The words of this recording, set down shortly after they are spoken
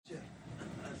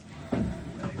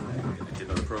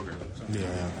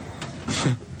Yeah.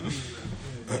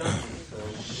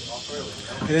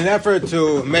 In an effort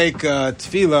to make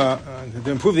tefillah,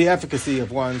 to improve the efficacy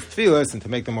of one's tefillahs and to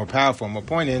make them more powerful and more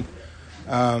poignant,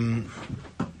 so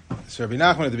Rabbi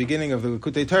Nachman at the beginning of the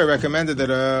Likkutei Moharan recommended that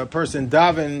a person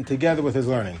daven together with his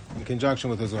learning, in conjunction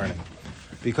with his learning.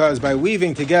 Because by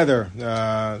weaving together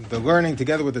the learning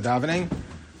together with the davening,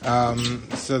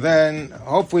 so then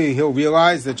hopefully he'll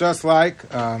realize that just like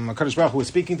HaKadosh Baruch Hu was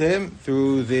speaking to him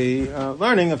through the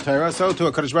learning of Torah, so too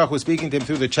HaKadosh Baruch Hu was speaking to him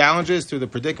through the challenges, through the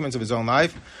predicaments of his own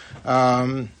life.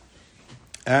 And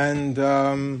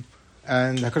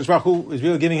HaKadosh Baruch Hu is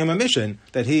really giving him a mission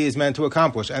that he is meant to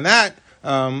accomplish. And that,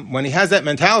 when he has that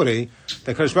mentality,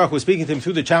 that HaKadosh Baruch Hu was speaking to him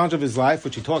through the challenge of his life,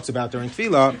 which he talks about during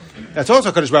Tefillah, that's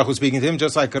also HaKadosh Baruch Hu speaking to him,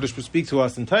 just like HaKadosh Hu speaks to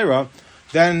us in Torah.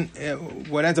 Then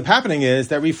what ends up happening is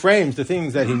that reframes the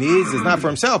things that he needs, is not for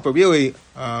himself, but really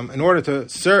in order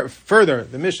to further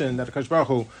the mission that HaKadosh Baruch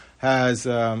Hu has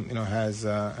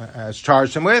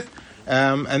charged him with.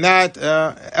 And that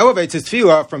elevates his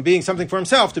tefillah from being something for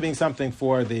himself to being something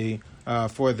for the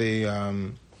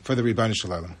Ribono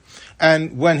Shel Olam.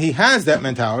 And when he has that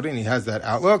mentality and he has that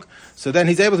outlook, so then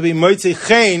he's able to be motzei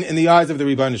chen in the eyes of the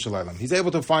Ribono Shel Olam. He's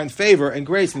able to find favor and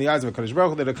grace in the eyes of HaKadosh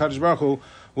Baruch Hu, that HaKadosh Baruch Hu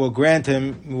will grant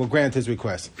his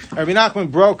request. Rabbi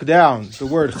Nachman broke down the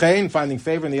word chen, finding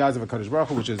favor in the eyes of HaKadosh Baruch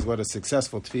Hu, which is what a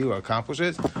successful tefillah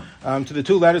accomplishes, to the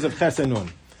two letters of ches and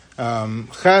nun.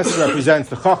 Ches represents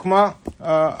the chachma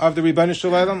of the Ribono Shel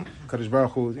Olam, HaKadosh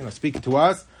Baruch Hu, speaking to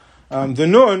us. The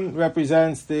nun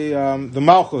represents the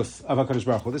malchus of HaKadosh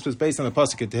Baruch Hu. This was based on the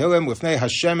pasuk in Tehillim, Lifnei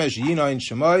Hashemesh Yinoin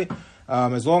Shemoi.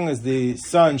 As long as the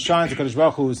sun shines, HaKadosh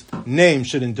Baruch Hu's name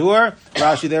should endure.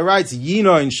 Rashi there writes,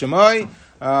 Yinoin Shemoi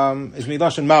is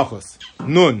Miloshen Malchus.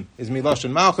 Nun is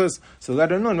Miloshen Malchus. So the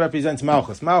letter Nun represents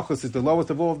Malchus. Malchus is the lowest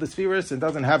of all of the spheres and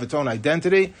doesn't have its own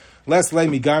identity. Les le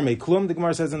migar me klum, the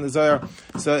Gemara says in the Zohar.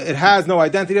 So it has no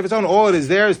identity of its own. All it is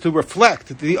there is to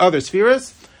reflect the other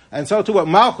spheres. And so to what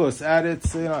Malchus at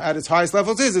its highest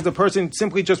levels is the person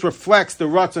simply just reflects the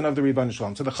ratzon of the Ribono Shel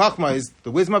Olam. So the Chachma is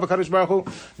the wisdom of HaKadosh Baruch Hu.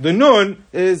 The Nun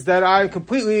is that I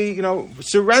completely,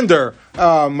 surrender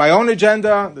my own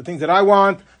agenda, the things that I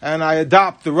want, and I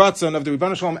adopt the ratzon of the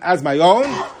Ribono Shel Olam as my own.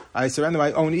 I surrender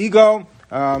my own ego.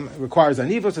 It requires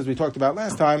anivus, as we talked about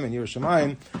last time in Yiras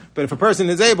Shamayim. But if a person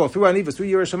is able, through anivus, through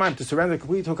Yiras Shamayim, to surrender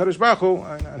completely to HaKadosh Baruch Hu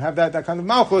and have that kind of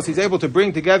malchus, he's able to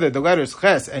bring together the letters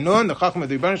ches and nun, the chachma of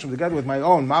the Ribono Shel Olam, together with my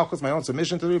own malchus, my own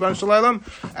submission to the Ribono Shel Olam,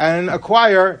 and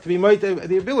acquire the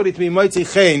ability to be motzei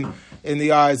chen in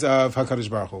the eyes of HaKadosh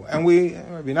Baruch Hu. And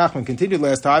Rabbi Nachman continued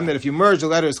last time that if you merge the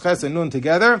letters ches and nun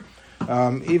together,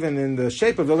 even in the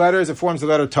shape of the letters, it forms the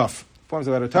letter tuf. Forms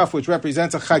the letter tuf, which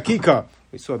represents a chakika.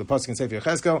 We saw the pasuk in Sefer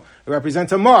Yechezkel. It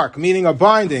represents a mark, meaning a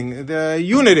binding, the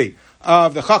unity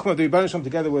of the chachma of the Ribono Shel Olam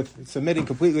together with submitting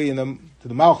completely to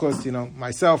the malchus.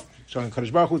 Myself showing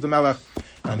HaKadosh Baruch Hu is the melech.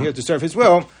 I'm here to serve His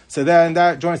will. So then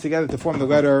that joins together to form the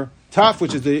letter taf,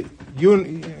 which is the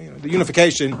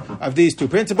unification of these two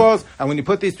principles. And when you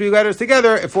put these three letters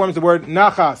together, it forms the word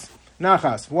nachas.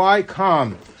 Nachas. Why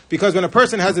calm? Because when a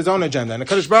person has his own agenda and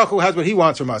HaKadosh Baruch Hu has what He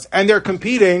wants from us, and they're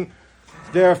competing,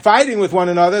 they're fighting with one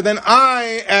another, then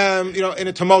I am, in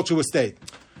a tumultuous state.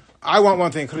 I want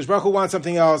one thing, HaKadosh Baruch Hu wants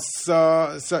something else,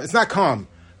 so it's not calm.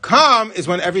 Calm is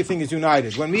when everything is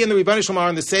united. When me and the Ribono Shel Olam are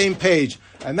on the same page,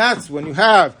 and that's when you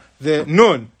have the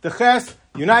nun, the ches,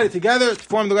 united together to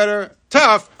form the letter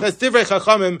taf, that's divrei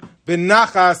chachamim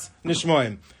benachas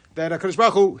nishmoim. That HaKadosh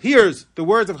Baruch Hu hears the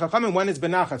words of Chachamim when it's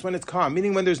benachas, when it's calm,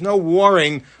 meaning when there's no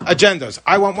warring agendas.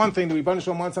 I want one thing, the Ribono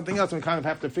Shel Olam wants something else, and we kind of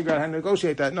have to figure out how to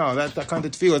negotiate that. No, that kind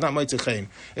of tefillah is not motzei chen.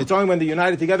 It's only when they're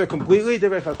united together completely,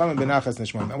 divrei chachamim benachas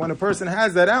nishmoim. And when a person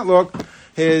has that outlook,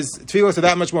 his tefillah are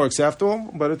that much more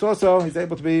acceptable, but it's also, he's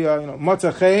able to be,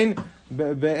 motzei chen,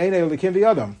 be'enei ulikim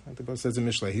v'yadam. I think it says in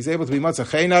Mishlei. He's able to be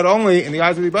motzei chen not only in the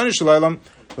eyes of the Ribono Shel Olam,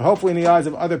 but hopefully in the eyes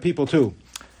of other people too.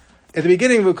 At the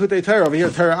beginning of Likkutei Torah, over here,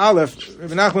 Torah Aleph,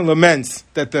 Rabbi Nachman laments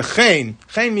that the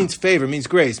chen means favor, means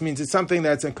grace, means it's something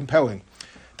that's compelling.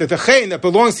 That the chen that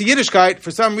belongs to Yiddishkeit,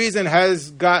 for some reason,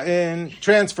 has gotten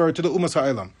transferred to the Umas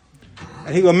Ha'olam.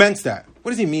 And he laments that.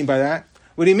 What does he mean by that?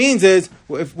 What he means is,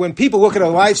 when people look at a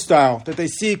lifestyle that they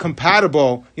see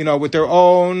compatible, with their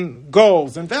own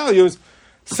goals and values,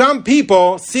 some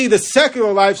people see the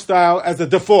secular lifestyle as the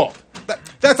default.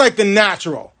 That's like the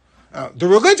natural. The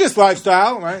religious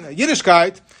lifestyle, right,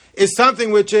 Yiddishkeit, is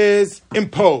something which is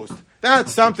imposed.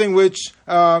 That's something which,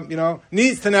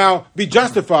 needs to now be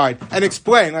justified and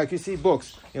explained. Like you see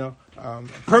books,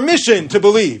 permission to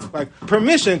believe, like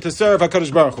permission to serve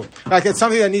HaKadosh Baruch Hu. Like it's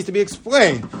something that needs to be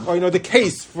explained, or, the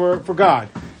case for God.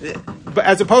 But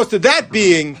as opposed to that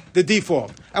being the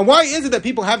default. And why is it that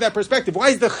people have that perspective? Why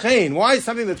is the chen? Why is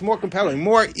something that's more compelling,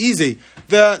 more easy,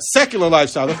 the secular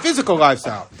lifestyle, the physical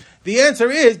lifestyle? The answer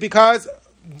is because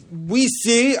we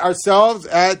see ourselves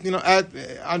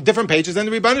on different pages than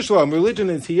the Rebbeinu Shalom. Religion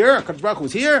is here, HaKadosh Baruch Hu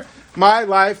is here, my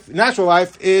life, natural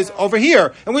life, is over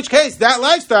here. In which case, that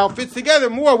lifestyle fits together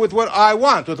more with what I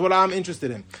want, with what I'm interested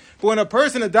in. But when a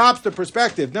person adopts the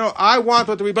perspective, no, I want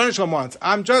what the Rebbeinu Shalom wants.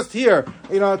 I'm just here, to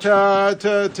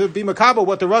be makabel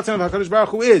what the Ratzon of HaKadosh Baruch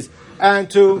Hu is, and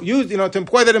to use, to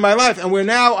employ that in my life, and we're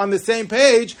now on the same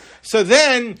page. So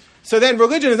then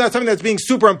religion is not something that's being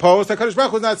superimposed. HaKadosh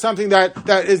Baruch Hu is not something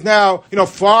that is now,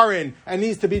 foreign and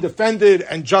needs to be defended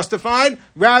and justified.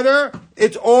 Rather,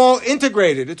 it's all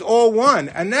integrated. It's all one.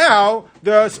 And now,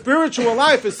 the spiritual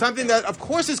life is something that, of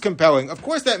course, is compelling. Of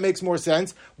course, that makes more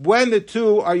sense when the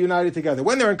two are united together.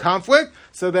 When they're in conflict,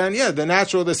 so then,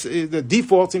 the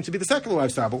default seems to be the secular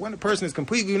lifestyle. But when a person is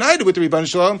completely united with the Rebbeinu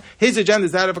Shalom, his agenda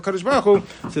is that of HaKadosh Baruch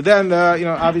Hu, so then,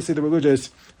 obviously the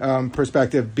religious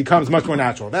perspective becomes much more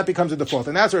natural. That becomes a default.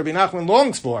 And that's what Rabbi Nachman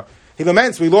longs for. He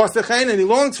laments, we lost the chen, and he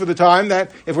longs for the time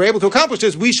that if we're able to accomplish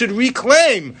this, we should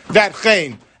reclaim that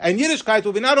chen. And Yiddishkeit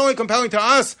will be not only compelling to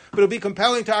us, but it'll be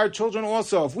compelling to our children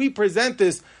also. If we present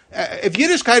this, if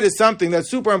Yiddishkeit is something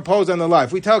that's superimposed on the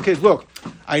life, we tell kids, look,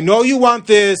 I know you want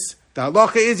this, the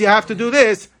halacha is you have to do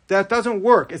this, that doesn't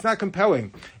work. It's not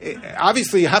compelling.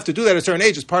 Obviously, you have to do that at a certain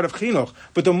age. It's part of chinuch.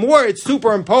 But the more it's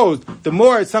superimposed, the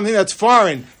more it's something that's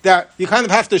foreign, that you kind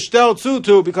of have to shtel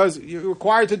to because you're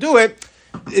required to do it.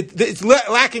 It's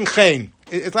lacking chen.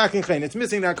 It's lacking chen. It's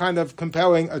missing that kind of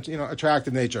compelling,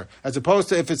 attractive nature. As opposed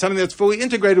to if it's something that's fully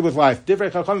integrated with life. So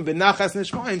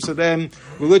then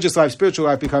religious life, spiritual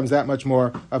life becomes that much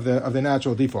more of the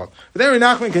natural default. But then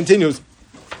Nachman continues.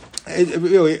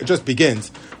 It just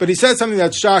begins. But he says something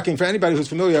that's shocking for anybody who's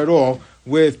familiar at all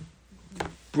with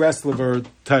Breslover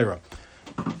Torah.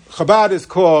 Chabad is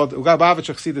called,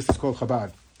 Lubavitcher Chassidus is called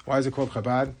Chabad. Why is it called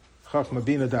Chabad? Chachma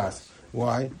Bina Das.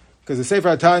 Why? Because the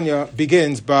Sefer HaTanya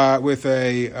begins with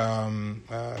a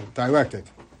dialectic,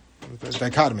 a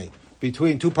dichotomy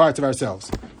between two parts of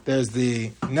ourselves. There's the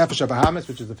Nefesh HaBahamis,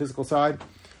 which is the physical side,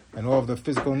 and all of the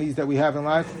physical needs that we have in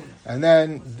life. And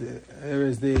then there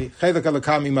is the Chelek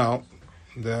Elokam Imal,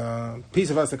 the piece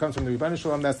of us that comes from the Rebbeinu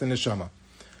Shalom, that's the Neshama.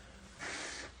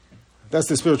 That's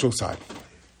the spiritual side.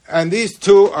 And these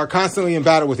two are constantly in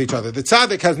battle with each other. The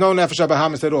Tzaddik has no Nefesh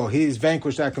HaBahamis at all. He's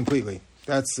vanquished that completely.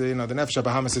 That's, the Nefesh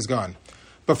HaBahamis is gone.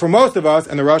 But for most of us,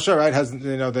 and the Rasha, right,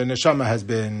 the Neshama has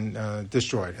been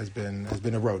destroyed, has been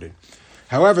eroded.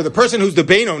 However, the person who's the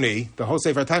Beinoni, the whole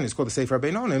Sefer HaTanya is called the Sefer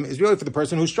HaBeinonim, is really for the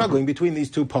person who's struggling between these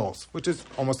two poles, which is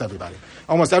almost everybody.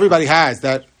 Almost everybody has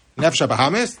that Nefesh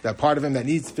HaBahamis, that part of him that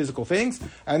needs physical things,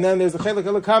 and then there's the Chelek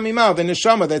Elokam Imal, the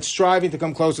Neshama that's striving to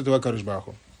come closer to HaKadosh Baruch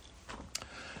Hu.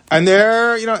 And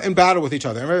they're, in battle with each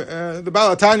other. The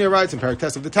Baal HaTanya writes in Perek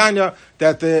Tes of the Tanya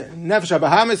that the Nefesh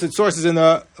HaBahamis, its source is in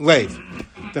the Leiv.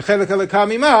 The Chelek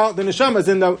Elokam Imal, the Neshama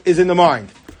is in the mind.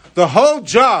 The whole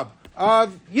job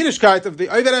of Yiddishkeit, of the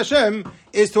Oved Hashem,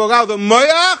 is to allow the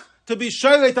Moyach to be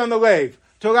sholet on the Leiv,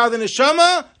 to allow the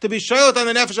Neshama to be sholet on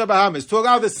the Nefesh HaBahamis, to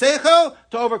allow the Seichel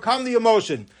to overcome the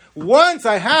emotion. Once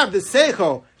I have the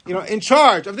Seichel, in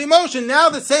charge of the emotion, now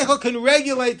the Seichel can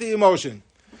regulate the emotion.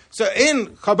 So in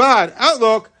Chabad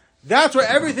Outlook, that's where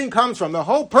everything comes from. The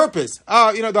whole purpose,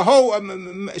 the whole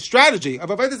strategy of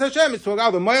Avodas Hashem is to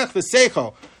allow the Moyach, the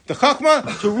Seichel, the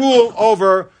Chachma, to rule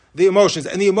over the emotions,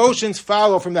 and the emotions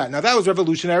follow from that. Now that was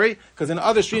revolutionary, because in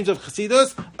other streams of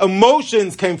Chassidus,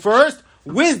 emotions came first,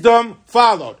 wisdom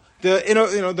followed.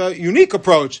 The unique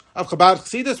approach of Chabad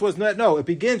Chassidus was that it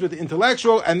begins with the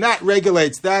intellectual, and that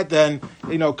regulates, that then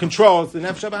controls the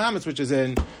Nefesh HaBahamis,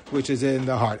 which is in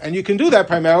the heart. And you can do that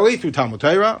primarily through Talmud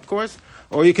Torah, of course,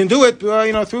 or you can do it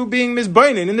through being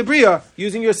mizbainin in the Bria,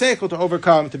 using your seichel to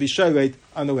overcome, to be sholet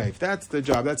on the wave. That's the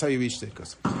job. That's how you reach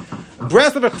Tzidkus.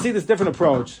 Breslover Chassidus, different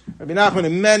approach. Rabbi Nachman,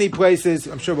 in many places,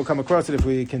 I'm sure we'll come across it if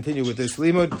we continue with this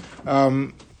limud,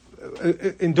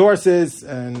 endorses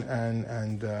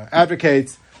and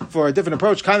advocates for a different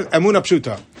approach, kind of emunah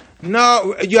pshuta.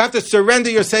 No, you have to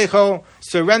surrender your seichel,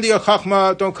 surrender your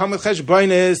chachma, don't come with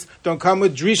cheshbonis, don't come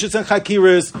with drishas and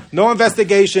chakiras, no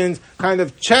investigations, kind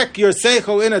of check your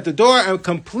seichel in at the door and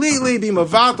completely be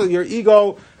mavatal your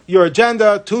ego, your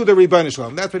agenda to the Rebbeinu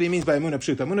Shalom. That's what he means by emunah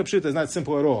pshuta. Emunah pshuta is not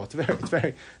simple at all. It's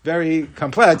very, very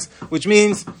complex, which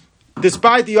means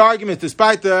despite the arguments,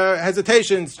 despite the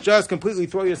hesitations, just completely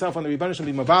throw yourself on the Rebbeinu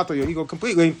Shalom, be mavatal your ego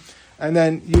completely, and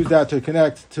then use that to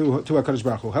connect to HaKadosh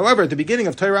Baruch Hu. However, at the beginning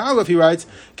of Torah Aleph, he writes,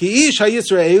 Ki ish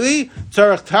ha-Yisraeli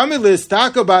tzarech tamid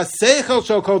listaka ba-seichel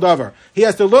shel kol davar. He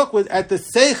has to look at the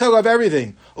seichel of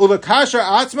everything. Ulekasher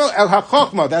atzmo el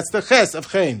ha-chochma. That's the ches of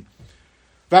chen.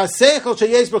 Va-seichel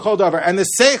sheyesh b'chol davar. And the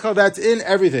seichel that's in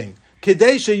everything.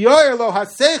 Kidei sheyoyer lo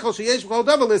ha-seichel sheyesh b'chol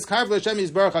davar liskarv l'Hashem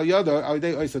yisbarach al yodo al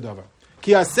yidei oisa davar.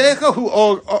 Ki ha-seichel hu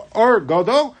or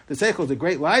godol. The seichel is a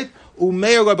great light.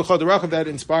 That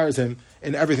inspires him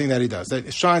in everything that he does.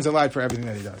 That shines a light for everything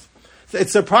that he does. So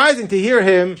it's surprising to hear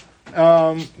him,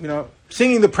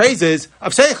 singing the praises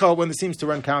of Seichel when it seems to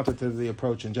run counter to the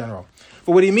approach in general.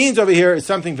 But what he means over here is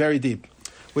something very deep.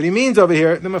 What he means over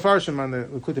here, the Mefarshim on the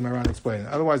Likkutei Moharan explain.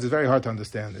 Otherwise, it's very hard to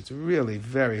understand. It's really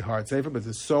very hard, Sefer, but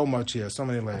there's so much here, so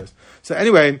many layers. So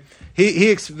anyway, the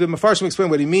Mefarshim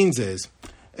explain what he means is,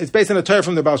 it's based on a Torah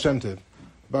from the Baal Shem Tov.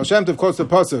 Baal Shem Tov quotes the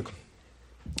pasuk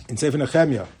in Sefer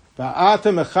Nehemiah,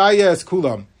 Va'ata mechaya es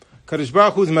kulam. Kadosh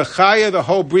Baruch Hu is mechaya the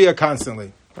whole bria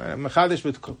constantly. Mechadish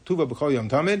b'tuva b'chol yom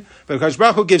tamid. But Kadosh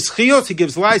Baruch Hu gives chiyos, he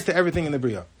gives life to everything in the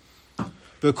bria.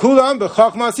 V'kulam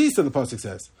b'chokma asisa, the pasuk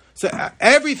says. So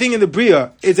everything in the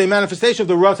bria is a manifestation of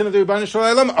the Ratzon of the Rebbeinu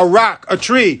Shalom. A rock, a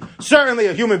tree, certainly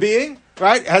a human being,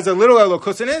 right? It has a little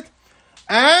elokus in it.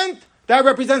 And that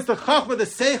represents the chokma, the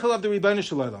seichel of the Rebbeinu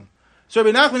Shalom. So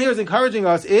Rabbi Nachman here is encouraging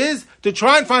us is to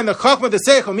try and find the chokmah, the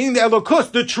seichel, meaning the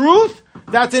elokus, the truth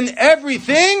that's in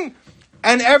everything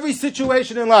and every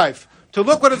situation in life. To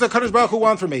look what does the Kadosh Baruch Hu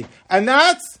want from me, and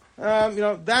that's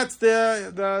that's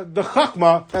the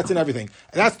chokmah that's in everything.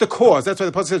 And that's the cause. That's why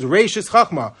the pasuk says reishis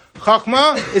chokmah.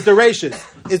 Chokmah is the reishis,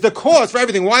 is the cause for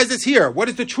everything. Why is this here? What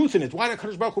is the truth in it? Why did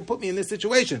Kadosh Baruch Hu put me in this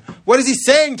situation? What is He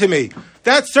saying to me?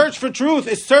 That search for truth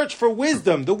is search for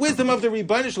wisdom. The wisdom of the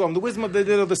Rebbeinu Shalom, the wisdom of the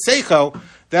seichel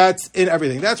that's in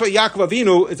everything. That's why Yaakov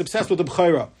Avinu is obsessed with the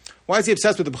b'chayra. Why is he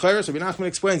obsessed with the b'chayra? So Rabbi Nachman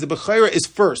explains the b'chayra is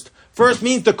first. First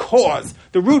means the cause,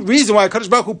 the root reason why Kadosh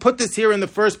Baruch Hu put this here in the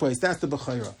first place. That's the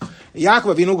b'chayra.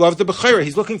 Yaakov Avinu loves the b'chayra.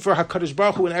 He's looking for HaKadosh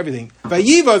Baruch Hu in everything.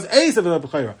 Vayivaz Esav the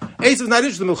b'chayra. Esav is not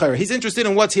interested in the b'chayra. He's interested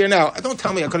in what's here now. Don't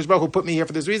tell me HaKadosh Baruch Hu put me here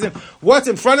for this reason. What's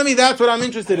in front of me, that's what I'm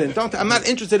interested in. I'm not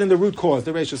interested in the root cause,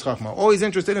 the Reishis Chachma. All he's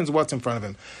interested in is what's in front of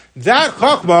him. That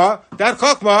Chachma,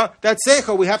 that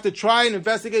Seichel, we have to try and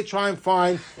investigate, try and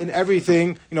find in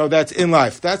everything, that's in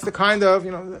life. That's the kind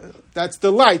of, that's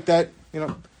the light that,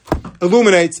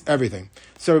 illuminates everything.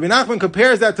 So Rabbi Nachman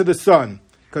compares that to the sun.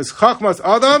 Because Chachmas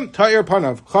Adam, Ta'ir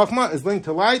Panav. Chachma is linked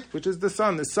to light, which is the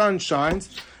sun. The sun shines,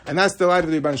 and that's the light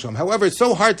of the Rebbeinu Shalom. However, it's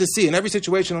so hard to see. In every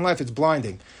situation in life, it's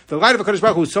blinding. The light of HaKadosh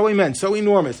Baruch Hu is so immense, so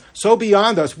enormous, so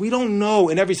beyond us. We don't know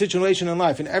in every situation in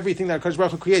life, in everything that HaKadosh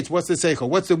Baruch Hu creates, what's the seichel,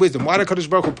 what's the wisdom? Why did HaKadosh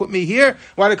Baruch Hu put me here?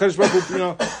 Why did HaKadosh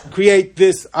Baruch Hu, create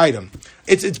this item?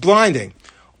 It's blinding.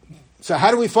 So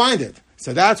how do we find it?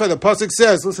 So that's why the pasuk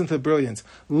says, listen to the brilliance.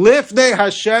 Lifnei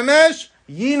Hashemesh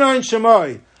Yinon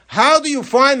Shemoi. How do you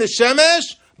find the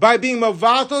Shemesh? By being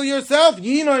mavatal yourself.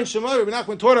 Yinon Shemoi, Rabbi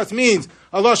Nachman taught us, means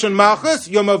Aloshon Malchus.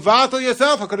 You're mavatal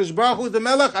yourself. HaKadosh Baruch Hu is the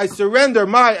Melech. I surrender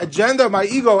my agenda, my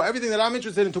ego, everything that I'm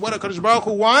interested in to what HaKadosh Baruch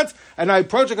Hu wants, and I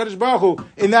approach HaKadosh Baruch Hu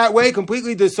in that way,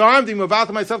 completely disarmed, being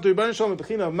mavatal myself to Rebbeinu Shalom, the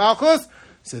Bechina of Malchus.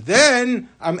 So then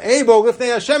I'm able,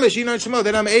 Lifnei Hashemesh Yinon Shemoi,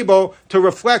 then I'm able to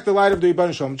reflect the light of the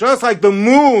Rebbeinu Shalom. Just like the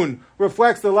moon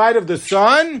reflects the light of the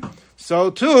sun, so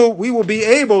too, we will be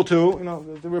able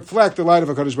to, to reflect the light of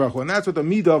HaKadosh Baruch Hu. And that's what the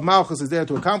Midah of Malchus is there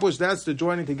to accomplish. That's the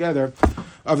joining together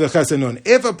of the Ches and Nun.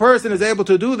 If a person is able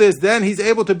to do this, then he's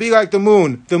able to be like the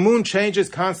moon. The moon changes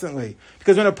constantly.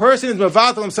 Because when a person is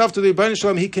mavatal himself to the Rebbeinu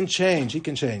Shalom, he can change.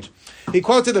 He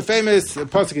quoted the famous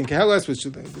pasuk in Keheles, which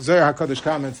Zohar HaKadosh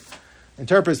comments,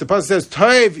 interprets. The pasuk says,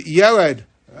 Toiv Yeled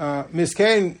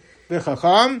Miskein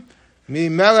V'chacham Mi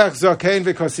Melech Zokein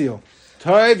V'kosil.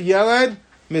 Toiv Yeled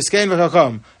Miskein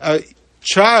v'chacham, a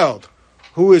child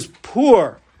who is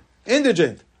poor,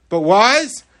 indigent, but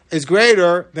wise, is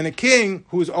greater than a king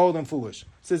who is old and foolish.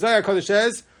 So Zohar HaKadosh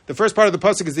says, the first part of the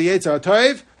pasuk is the Yetzer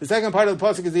HaToiv, the second part of the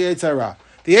pasuk is the Yetzer HaRa.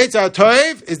 The Yetzer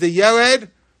HaToiv is the Yeled,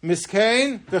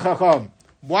 Miskein v'chacham.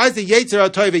 Why is the Yetzer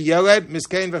HaToiv a Yeled,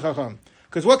 Miskein v'chacham?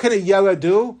 Because what can a Yeled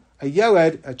do? A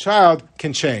Yeled, a child,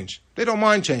 can change. They don't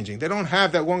mind changing. They don't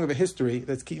have that long of a history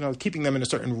that's keeping them in a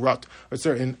certain rut, or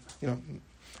certain,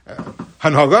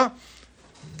 hanhaga.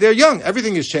 They're young.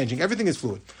 Everything is changing. Everything is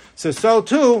fluid. So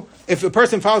too, if a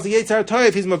person follows the Yetzer HaToiv,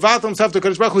 if he's mavatal himself to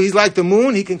Kadosh Baruch Hu, he's like the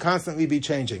moon. He can constantly be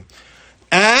changing.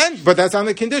 But that's on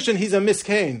the condition he's a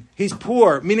miskein. He's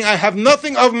poor, meaning I have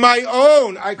nothing of my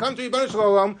own. I come to Rebbeinu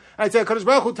Shalom, I say, Kadosh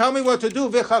Baruch Hu, tell me what to do.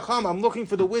 V'chacham. I'm looking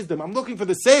for the wisdom. I'm looking for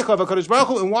the seichel of Kadosh Baruch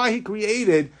Hu and why He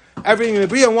created everything in the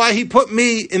Bria and why He put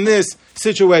me in this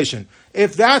situation.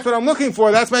 If that's what I'm looking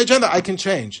for, that's my agenda, I can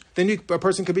change. Then a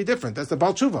person could be different. That's the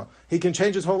Baal Tshuva. He can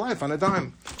change his whole life on a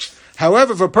dime.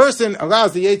 However, if a person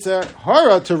allows the Yetzer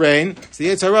Hara to reign, so the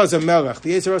Yetzer Hara is a melech.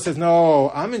 The Yetzer Hara says, no,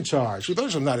 I'm in charge.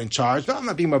 I'm not in charge. No, I'm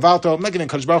not being mavalto. I'm not getting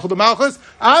Kadosh Baruch Hu the Malchus.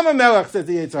 I'm a melech, says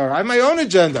the Yetzer Hara. I have my own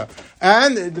agenda.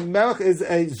 And the melech is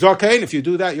a zokain. If you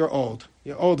do that, you're old.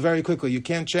 You're old very quickly. You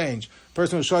can't change. A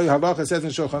person will show you halacha, says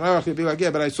in Shulchan Aruch, you'll be like, yeah,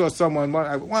 but I saw someone,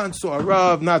 I once saw a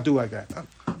Rav not do like that.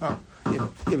 Yeah,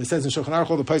 but it says in Shulchan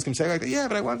Aruch, all the place can say like that. Yeah,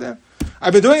 but I want that.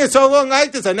 I've been doing it so long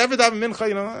like this. I never daven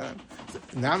mincha,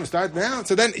 Now I'm going to start now.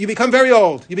 So then you become very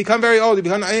old. You become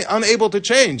unable to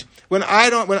change. If I'm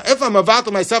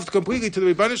avatal myself completely to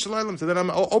the Rebbeinu Shalom, so then I'm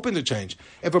open to change.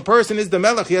 If a person is the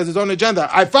melech, he has his own agenda.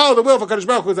 I follow the will of HaKadosh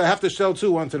Baruch Hu because I have to shell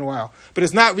too once in a while. But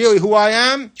it's not really who I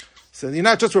am. So you're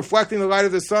not just reflecting the light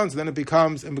of the sun, so then it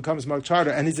becomes much harder.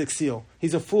 And he's exil.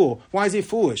 He's a fool. Why is he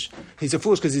foolish? He's a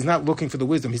foolish because he's not looking for the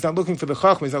wisdom. He's not looking for the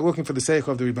chachma. He's not looking for the seichel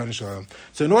of the Rebbeinu Shalom.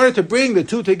 So in order to bring the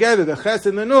two together, the ches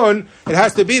and the nun, it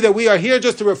has to be that we are here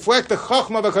just to reflect the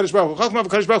chachma of HaKadosh Baruch Hu. Chachma of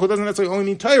HaKadosh Baruch Hu doesn't necessarily only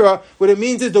mean Torah. What it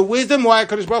means is the wisdom why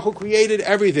HaKadosh Baruch Hu created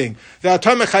everything. The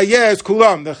atam mechayeh is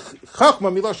kulam. The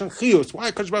chachma miloshen chiyus.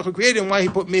 Why HaKadosh Baruch Hu created and why He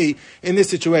put me in this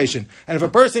situation. And if a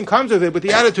person comes with it with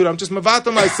the attitude, I'm just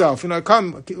mavato myself, I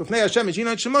come.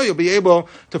 You'll be able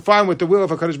to find what the will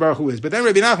of HaKadosh Baruch Hu is. But then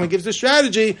Rabbi Nachman gives the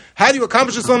strategy, how do you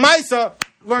accomplish this l'maisa?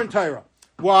 Learn Torah.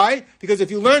 Why? Because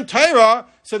if you learn Torah,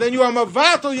 so then you are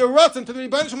mavatal your ratzon to the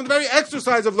Rebbeinu Shalom with the very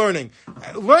exercise of learning.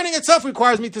 Learning itself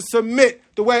requires me to submit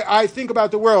the way I think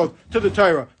about the world to the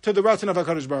Torah, to the ratzon of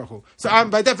HaKadosh Baruch Hu. So I'm,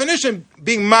 by definition,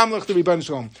 being mamlech to Rebbeinu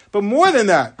Shalom. But more than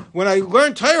that, when I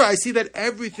learn Torah, I see that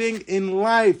everything in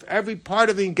life, every part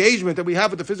of the engagement that we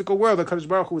have with the physical world, HaKadosh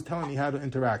Baruch Hu is telling me how to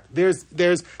interact. There's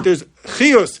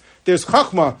chiyus, there's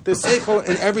chachma, there's seichel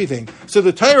in everything. So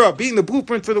the Torah, being the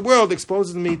blueprint for the world,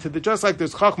 exposes me to just like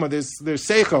there's chachma, there's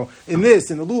seichel in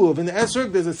this, in the lulav, in the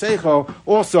esrog, there's a seichel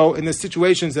also in the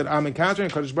situations that I'm encountering.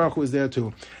 Kadosh Baruch Hu is there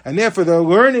too. And therefore the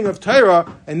learning of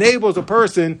Torah enables a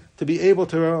person to be able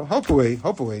to, hopefully,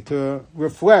 to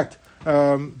reflect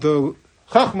the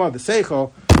chachma, the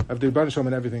seichel of the Rebbeinu Shalom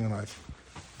in everything in life.